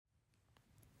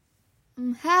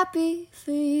I'm happy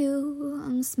for you,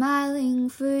 I'm smiling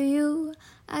for you.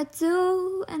 I'd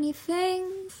do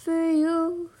anything for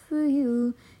you, for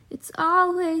you. It's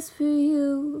always for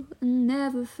you and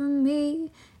never for me.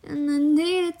 And I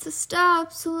need it to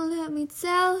stop, so let me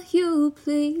tell you,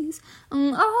 please.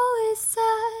 I'm always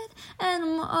sad and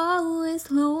I'm always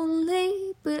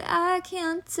lonely, but I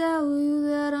can't tell you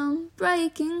that I'm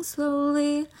breaking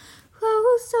slowly.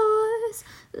 Closed doors,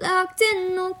 locked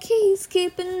in, no keys,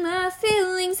 keeping my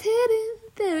feelings hidden.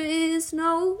 There is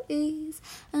no ease.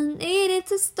 I need it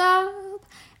to stop,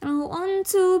 and I want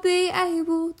to be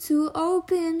able to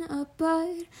open up,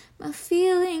 but my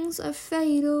feelings are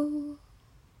fatal.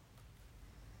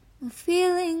 My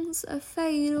feelings are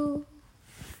fatal.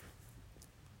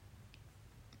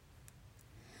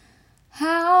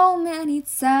 How many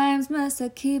times must I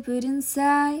keep it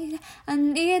inside? I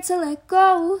need to let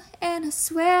go, and I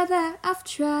swear that I've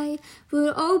tried.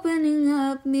 But opening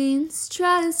up means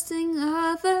trusting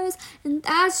others, and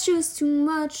that's just too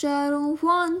much, I don't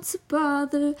want to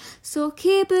bother. So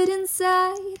keep it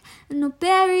inside, and I'll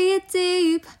bury it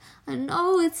deep. I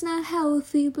know it's not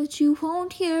healthy, but you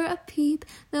won't hear a peep.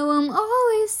 Though I'm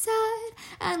always sad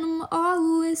and I'm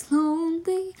always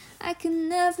lonely, I can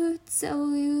never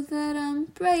tell you that I'm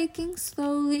breaking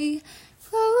slowly.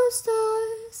 Closed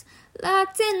doors,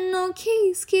 locked in, no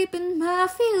keys, keeping my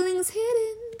feelings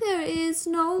hidden. There is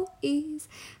no ease.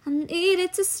 I need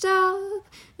it to stop,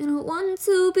 and I want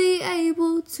to be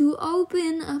able to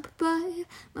open up, but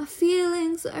my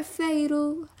feelings are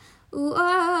fatal. Ooh,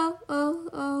 oh, oh,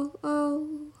 oh,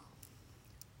 oh.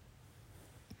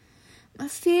 My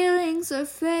feelings are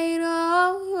fatal.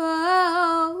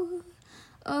 Oh,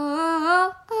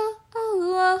 oh, oh,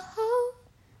 oh, oh.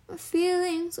 My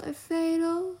feelings are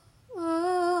fatal.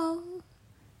 Oh,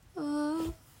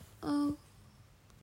 oh.